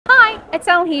It's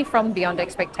Elle here from Beyond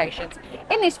Expectations.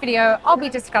 In this video, I'll be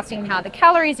discussing how the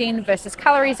calories in versus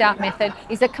calories out method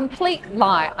is a complete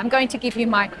lie. I'm going to give you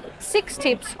my 6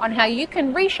 tips on how you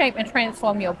can reshape and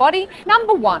transform your body.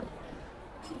 Number 1,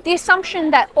 the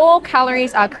assumption that all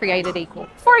calories are created equal.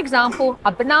 For example,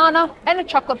 a banana and a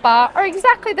chocolate bar are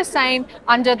exactly the same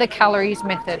under the calories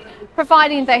method.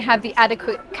 Providing they have the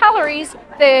adequate calories,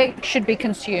 they should be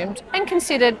consumed and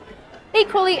considered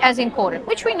equally as important,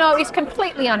 which we know is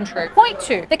completely untrue. Point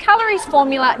 2, the calories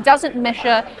formula doesn't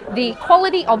measure the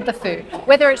quality of the food,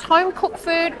 whether it's home cooked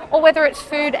food or whether it's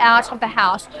food out of the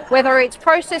house, whether it's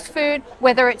processed food,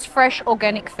 whether it's fresh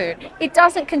organic food. It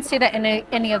doesn't consider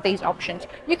any of these options.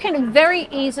 You can very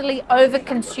easily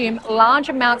overconsume large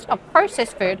amounts of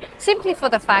processed food simply for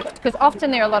the fact because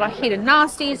often there are a lot of hidden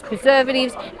nasties,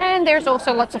 preservatives, and there's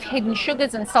also lots of hidden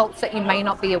sugars and salts that you may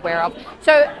not be aware of.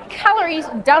 So calories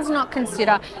does not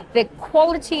consider the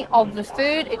quality of the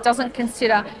food. It doesn't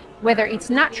consider whether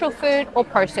it's natural food or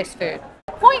processed food.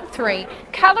 Point 3,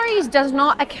 calories does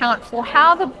not account for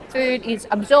how the food is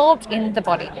absorbed in the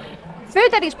body.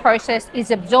 Food that is processed is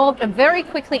absorbed very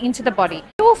quickly into the body.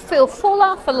 You will feel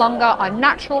fuller for longer on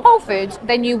natural whole foods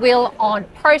than you will on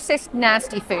processed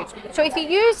nasty foods. So if you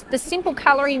use the simple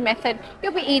calorie method,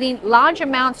 you'll be eating large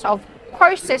amounts of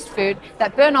processed food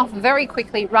that burn off very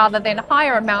quickly rather than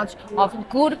higher amounts of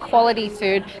good quality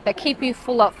food that keep you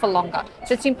fuller for longer.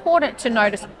 So it's important to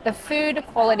notice the food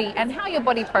quality and how your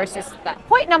body processes that.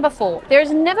 Point number 4, there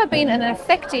has never been an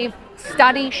effective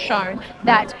study shown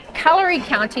that calorie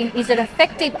counting is an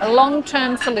effective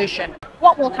long-term solution.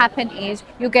 What will happen is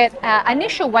you'll get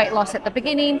initial weight loss at the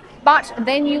beginning, but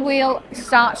then you will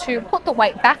start to put the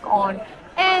weight back on,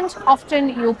 and often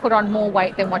you'll put on more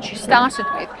weight than what you started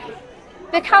with.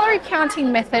 The calorie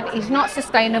counting method is not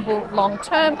sustainable long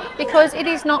term because it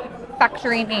is not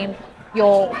factoring in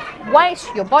your weight,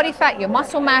 your body fat, your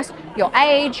muscle mass, your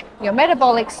age, your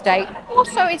metabolic state.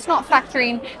 Also, it's not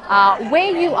factoring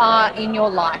where you are in your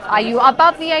life. Are you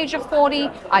above the age of 40?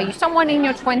 Are you someone in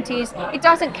your 20s? It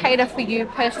doesn't cater for you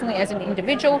personally as an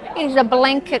individual. It is a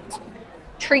blanket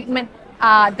treatment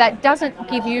that doesn't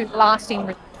give you lasting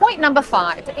results. Point number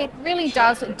 5, it really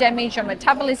does damage your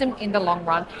metabolism in the long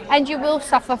run, and you will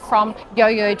suffer from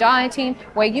yo-yo dieting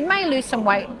where you may lose some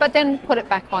weight but then put it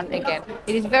back on again.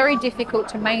 It is very difficult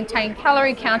to maintain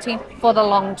calorie counting for the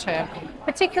long term.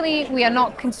 Particularly, we are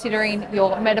not considering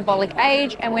your metabolic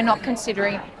age and we're not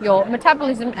considering your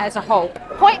metabolism as a whole.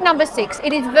 Point number 6,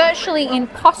 it is virtually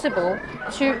impossible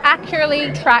to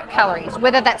accurately track calories,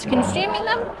 whether that's consuming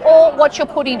them or what you're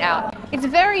putting out. It's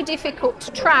very difficult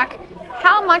to track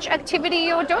how much activity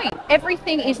you're doing.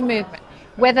 Everything is movement,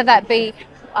 whether that be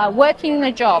working in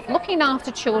a job, looking after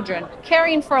children,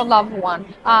 caring for a loved one,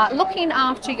 looking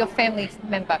after your family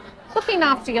member, looking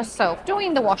after yourself,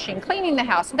 doing the washing, cleaning the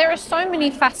house. There are so many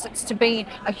facets to being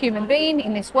a human being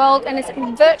in this world, and it's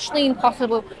virtually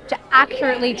impossible to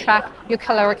accurately track your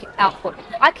caloric output.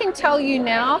 I can tell you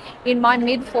now, in my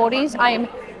mid-40s, I am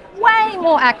way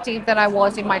more active than I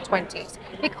was in my 20s.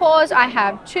 Because I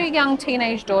have 2 young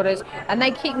teenage daughters and they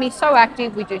keep me so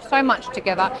active, we do so much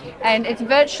together, and it's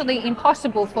virtually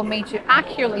impossible for me to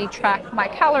accurately track my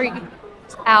calories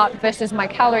out versus my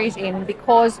calories in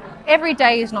because every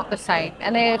day is not the same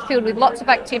and they're filled with lots of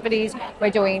activities.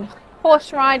 We're doing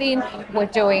horse riding, we're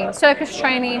doing circus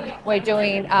training, we're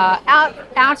doing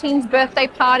outings, birthday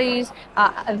parties,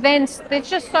 events. There's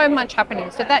just so much happening.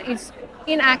 So that is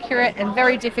inaccurate and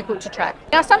very difficult to track.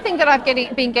 Now, something that I've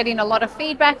been getting a lot of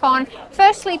feedback on,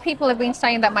 firstly, people have been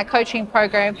saying that my coaching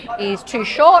program is too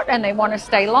short and they want to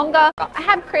stay longer. I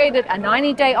have created a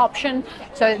 90-day option,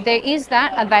 so there is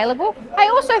that available. I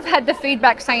also have had the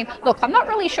feedback saying, look, I'm not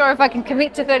really sure if I can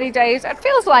commit to 30 days. It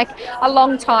feels like a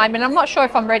long time and I'm not sure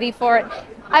if I'm ready for it.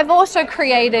 I've also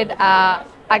created a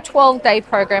 12-day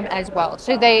program as well,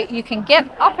 so you can get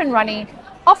up and running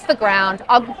off the ground.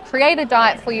 I'll create a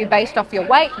diet for you based off your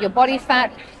weight, your body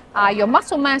fat, your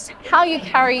muscle mass, how you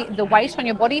carry the weight on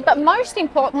your body, but most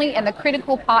importantly, and the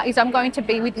critical part, is I'm going to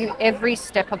be with you every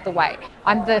step of the way.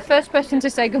 I'm the first person to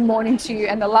say good morning to you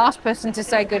and the last person to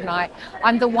say good night.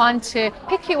 I'm the one to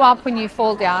pick you up when you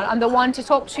fall down. I'm the one to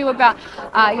talk to you about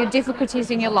your difficulties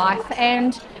in your life,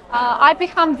 and I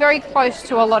become very close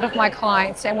to a lot of my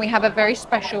clients and we have a very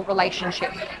special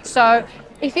relationship. So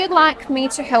if you'd like me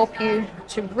to help you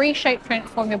to reshape,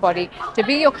 transform your body, to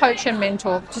be your coach and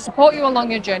mentor, to support you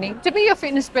along your journey, to be your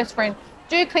fitness best friend,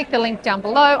 do click the link down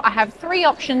below. I have 3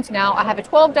 options now. I have a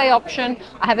 12-day option,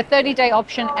 I have a 30-day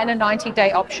option, and a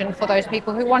 90-day option for those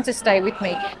people who want to stay with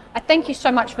me. I thank you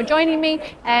so much for joining me,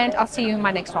 and I'll see you in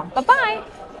my next one. Bye-bye.